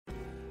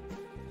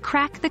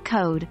Crack the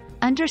code,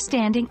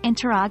 understanding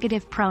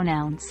interrogative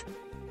pronouns.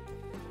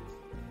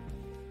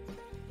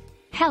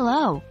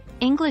 Hello,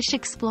 English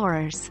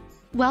explorers.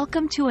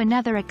 Welcome to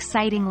another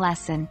exciting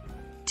lesson.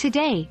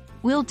 Today,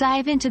 we'll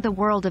dive into the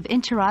world of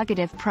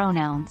interrogative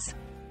pronouns.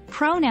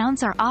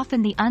 Pronouns are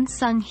often the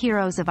unsung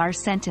heroes of our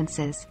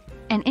sentences,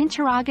 and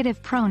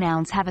interrogative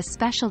pronouns have a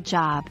special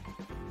job.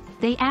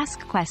 They ask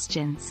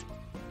questions.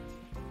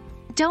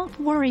 Don't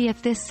worry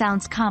if this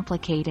sounds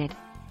complicated.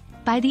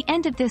 By the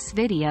end of this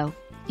video,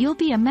 you'll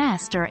be a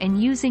master in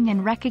using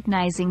and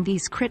recognizing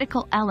these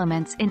critical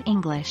elements in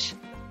English.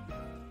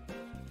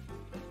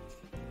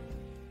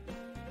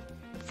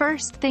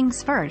 First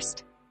things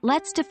first,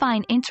 let's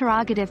define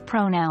interrogative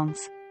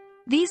pronouns.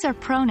 These are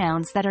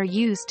pronouns that are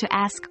used to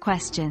ask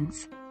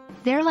questions.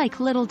 They're like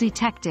little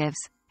detectives,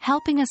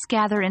 helping us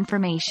gather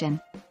information.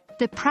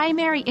 The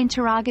primary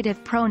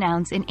interrogative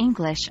pronouns in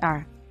English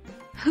are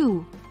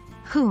who,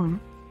 whom,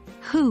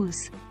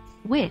 whose,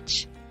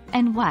 which,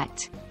 and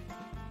what.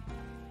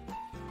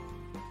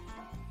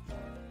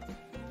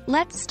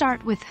 Let's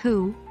start with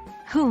who,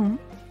 whom,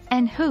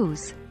 and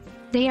whose.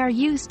 They are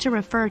used to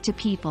refer to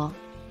people.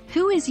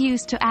 Who is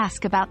used to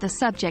ask about the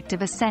subject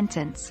of a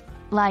sentence,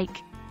 like,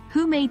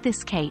 who made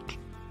this cake?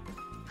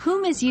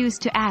 Whom is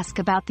used to ask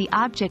about the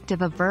object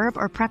of a verb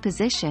or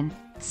preposition,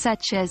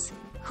 such as,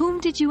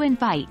 whom did you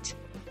invite?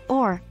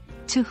 Or,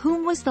 to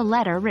whom was the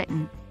letter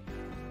written?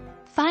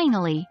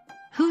 Finally,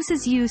 whose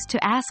is used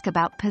to ask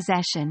about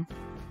possession.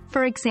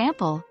 For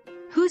example,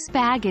 whose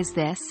bag is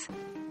this?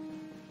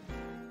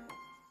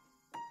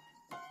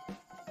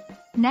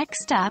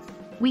 Next up,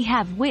 we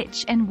have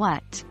which and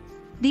what.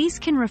 These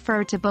can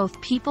refer to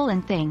both people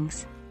and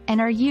things,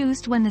 and are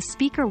used when the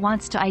speaker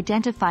wants to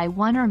identify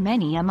one or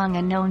many among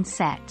a known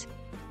set.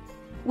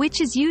 Which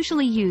is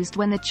usually used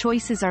when the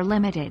choices are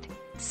limited,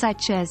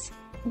 such as,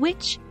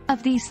 which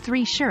of these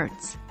 3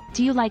 shirts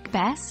do you like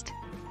best?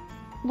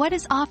 What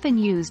is often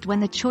used when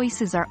the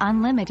choices are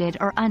unlimited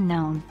or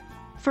unknown.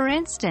 For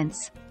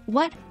instance,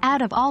 what,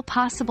 out of all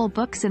possible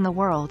books in the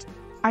world,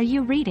 are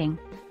you reading?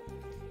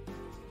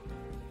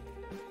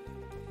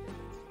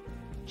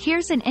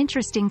 Here's an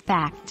interesting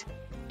fact.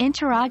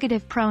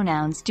 Interrogative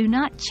pronouns do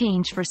not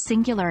change for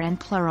singular and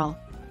plural.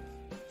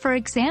 For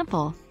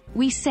example,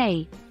 we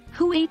say,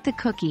 who ate the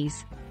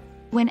cookies?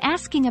 When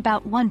asking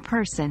about one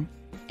person,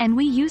 and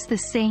we use the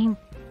same,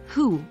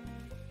 who,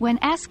 when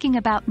asking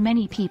about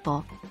many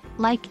people,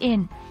 like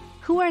in,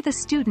 who are the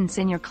students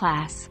in your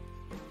class?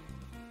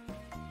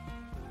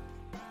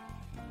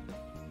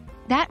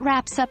 That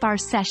wraps up our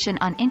session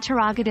on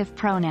interrogative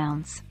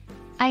pronouns.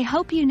 I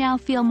hope you now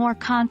feel more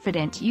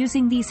confident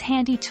using these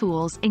handy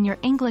tools in your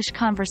English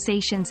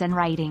conversations and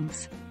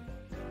writings.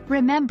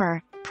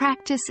 Remember,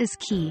 practice is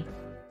key.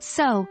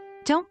 So,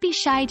 don't be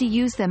shy to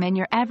use them in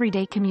your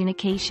everyday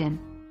communication.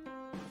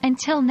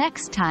 Until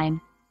next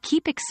time,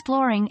 keep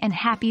exploring and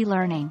happy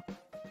learning.